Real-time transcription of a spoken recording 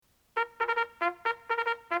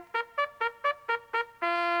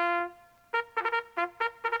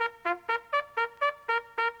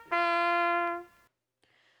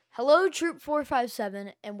Hello, Troop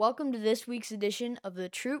 457, and welcome to this week's edition of the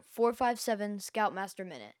Troop 457 Scoutmaster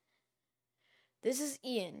Minute. This is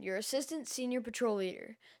Ian, your Assistant Senior Patrol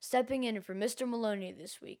Leader, stepping in for Mr. Maloney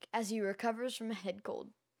this week as he recovers from a head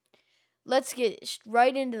cold. Let's get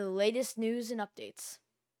right into the latest news and updates.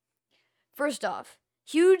 First off,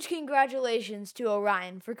 huge congratulations to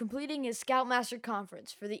Orion for completing his Scoutmaster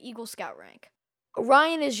Conference for the Eagle Scout rank.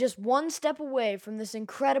 Orion is just one step away from this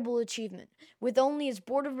incredible achievement, with only his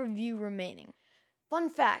Board of Review remaining. Fun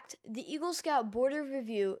fact, the Eagle Scout Board of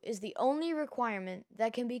Review is the only requirement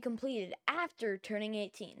that can be completed after turning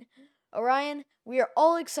 18. Orion, we are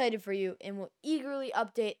all excited for you and will eagerly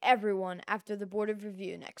update everyone after the Board of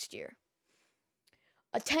Review next year.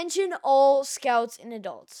 Attention all Scouts and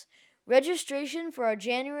adults. Registration for our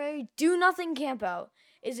January Do Nothing Campout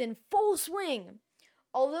is in full swing.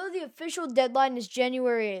 Although the official deadline is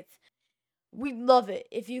January 8th, we'd love it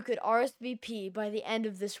if you could RSVP by the end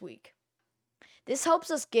of this week. This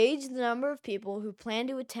helps us gauge the number of people who plan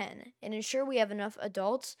to attend and ensure we have enough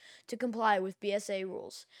adults to comply with BSA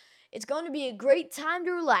rules. It's going to be a great time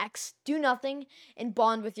to relax, do nothing, and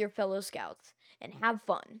bond with your fellow Scouts, and have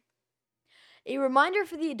fun. A reminder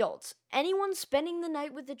for the adults, anyone spending the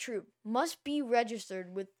night with the troop must be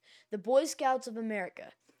registered with the Boy Scouts of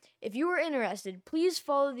America. If you are interested, please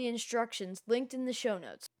follow the instructions linked in the show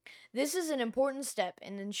notes. This is an important step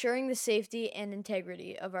in ensuring the safety and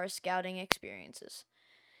integrity of our scouting experiences.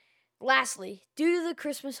 Lastly, due to the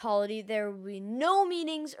Christmas holiday, there will be no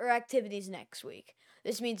meetings or activities next week.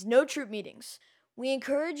 This means no troop meetings. We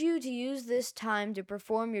encourage you to use this time to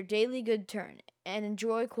perform your daily good turn and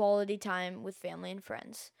enjoy quality time with family and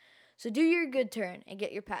friends. So do your good turn and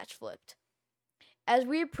get your patch flipped. As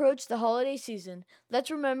we approach the holiday season,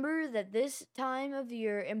 let's remember that this time of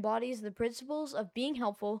year embodies the principles of being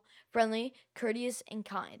helpful, friendly, courteous, and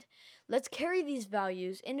kind. Let's carry these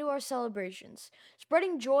values into our celebrations,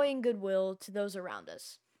 spreading joy and goodwill to those around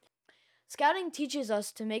us. Scouting teaches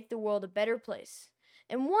us to make the world a better place.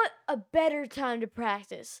 And what a better time to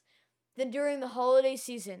practice than during the holiday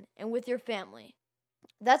season and with your family.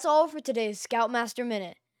 That's all for today's Scoutmaster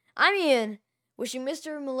Minute. I'm Ian, wishing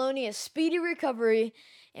Mr. Maloney a speedy recovery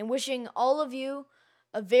and wishing all of you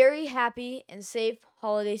a very happy and safe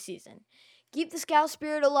holiday season. Keep the Scout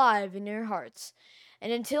spirit alive in your hearts.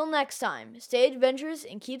 And until next time, stay adventurous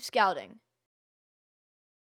and keep scouting.